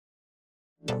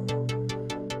You're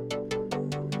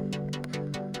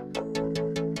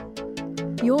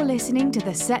listening to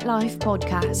the Set Life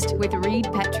podcast with Reed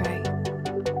Petro,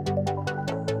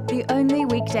 the only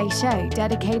weekday show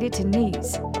dedicated to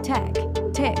news, tech,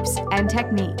 tips, and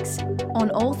techniques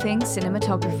on all things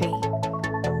cinematography.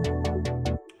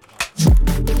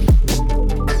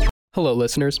 Hello,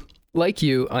 listeners. Like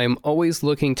you, I am always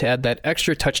looking to add that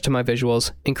extra touch to my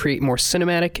visuals and create more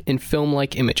cinematic and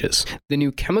film-like images. The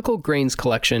new Chemical Grains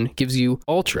collection gives you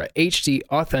Ultra HD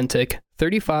authentic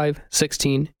 35,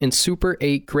 16, and Super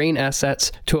 8 grain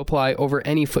assets to apply over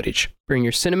any footage. Bring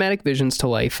your cinematic visions to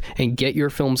life and get your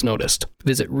films noticed.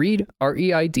 Visit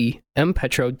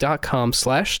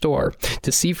readmpetro.com/store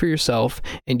to see for yourself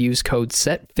and use code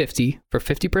SET50 for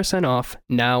 50% off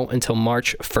now until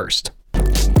March 1st.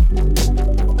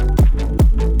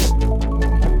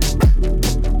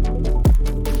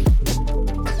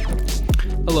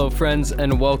 Hello, friends,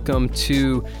 and welcome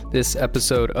to this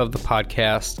episode of the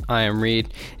podcast. I am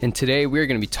Reed, and today we're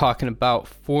going to be talking about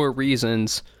 4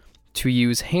 reasons to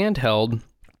use handheld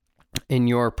in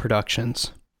your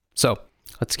productions. So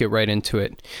let's get right into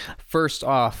it. First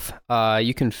off,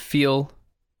 it can feel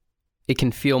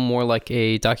more like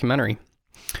a documentary.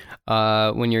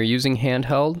 When you're using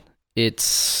handheld,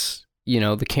 it's,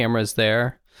 the camera's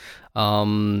there.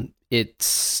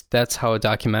 That's how a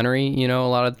documentary, a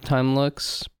lot of the time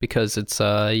looks, because it's,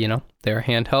 they're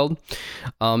handheld.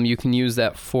 You can use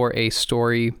that for a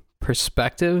story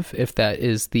perspective if that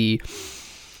is the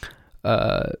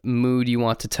mood you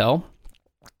want to tell.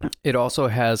 It also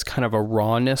has kind of a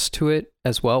rawness to it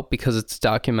as well, because it's a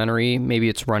documentary. Maybe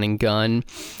it's run and gun,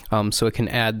 so it can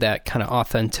add that kind of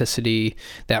authenticity,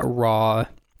 that raw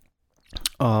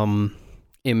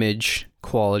image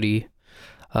quality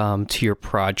to your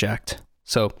project.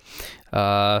 So,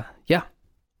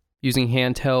 using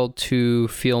handheld to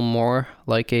feel more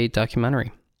like a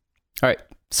documentary. All right.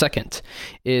 Second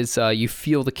is you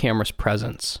feel the camera's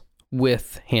presence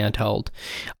with handheld.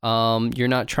 You're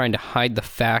not trying to hide the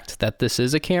fact that this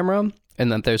is a camera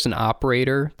and that there's an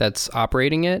operator that's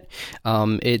operating it.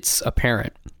 It's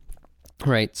apparent,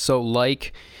 right? So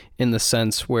like in the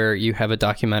sense where you have a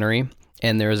documentary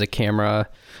and there is a camera,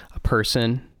 a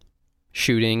person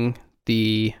shooting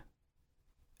the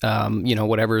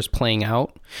whatever is playing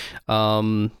out,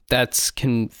 that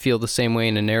can feel the same way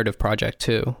in a narrative project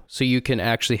too. So you can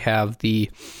actually have the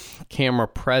camera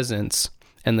presence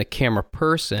and the camera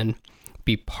person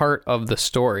be part of the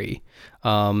story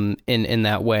in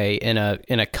that way, in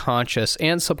a conscious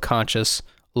and subconscious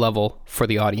level for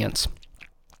the audience.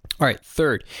 All right,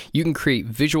 third, you can create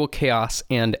visual chaos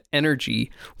and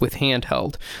energy with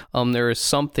handheld. There is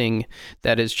something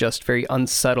that is just very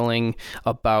unsettling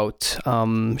about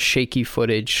shaky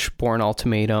footage, Bourne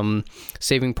Ultimatum,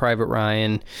 Saving Private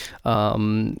Ryan,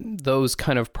 those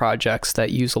kind of projects that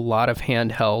use a lot of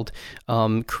handheld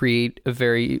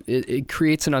it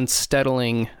creates an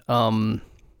unsettling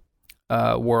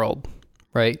world,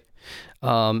 right?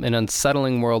 An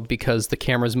unsettling world because the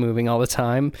camera's moving all the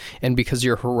time and because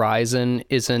your horizon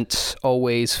isn't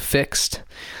always fixed.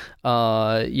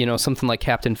 Something like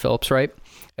Captain Phillips, right?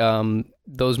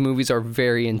 Those movies are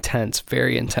very intense,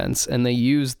 and they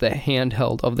use the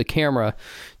handheld of the camera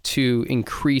to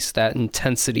increase that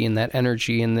intensity and that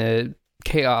energy and the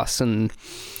chaos and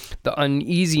the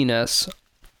uneasiness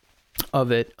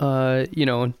of it. They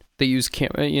use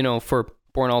camera, for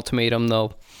Bourne Ultimatum,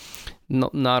 they'll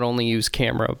not only use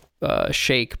camera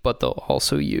shake, but they'll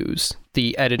also use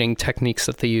the editing techniques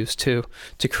that they use to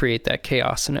create that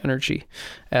chaos and energy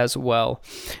as well.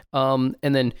 And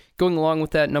then going along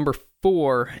with that, number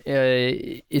 4,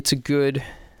 it's a good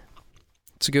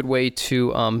way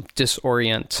to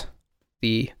disorient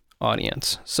the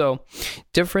audience. So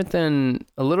a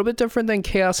little bit different than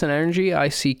chaos and energy. I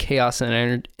see chaos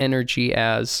and energy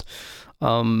as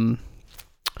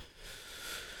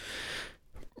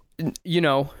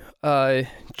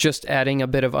just adding a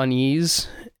bit of unease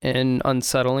and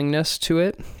unsettlingness to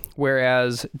it,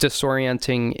 whereas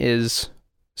disorienting is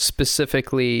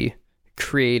specifically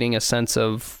creating a sense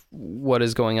of what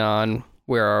is going on,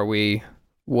 where are we,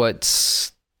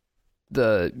 what's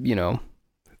the,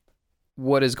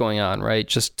 what is going on, right?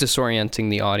 Just disorienting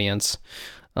the audience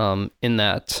in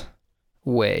that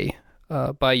way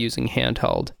by using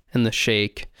handheld and the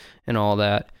shake and all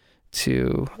that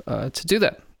to do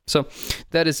that. So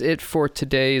that is it for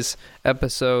today's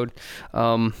episode.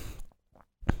 I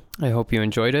hope you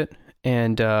enjoyed it.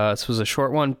 And this was a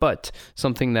short one, but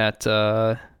something that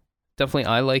definitely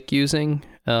I like using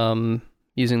the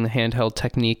handheld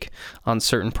technique on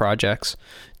certain projects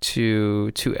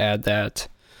to add that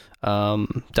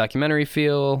documentary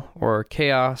feel or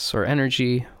chaos or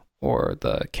energy or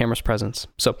the camera's presence.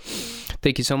 So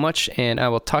thank you so much, and I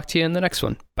will talk to you in the next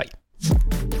one. Bye.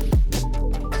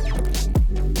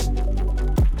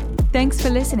 Thanks for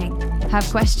listening. Have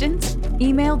questions?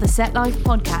 Email the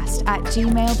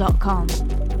setlifepodcast@gmail.com.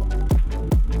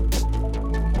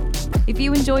 If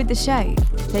you enjoyed the show,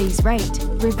 please rate,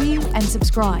 review, and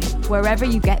subscribe wherever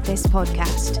you get this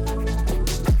podcast.